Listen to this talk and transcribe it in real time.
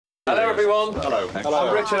everyone. Hello. Hello.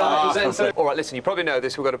 I'm Richard, I'm the presenter. All right, listen, you probably know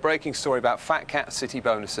this. We've got a breaking story about Fat Cat City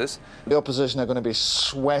bonuses. The opposition are going to be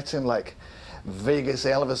sweating like Vegas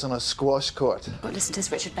Elvis on a squash court. But listen to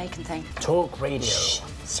this Richard Bacon thing. Talk radio. Shh.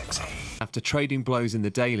 Sexy. After trading blows in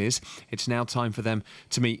the dailies, it's now time for them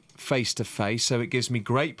to meet face to face. So it gives me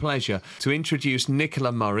great pleasure to introduce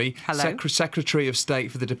Nicola Murray, Secretary of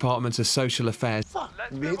State for the Department of Social Affairs.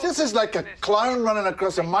 Fuck me, this is like a clown running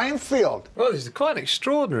across a minefield. Well, this is quite an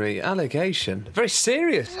extraordinary allegation. Very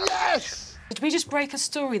serious. Yes! Did we just break a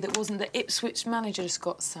story that wasn't the Ipswich manager just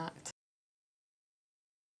got sacked?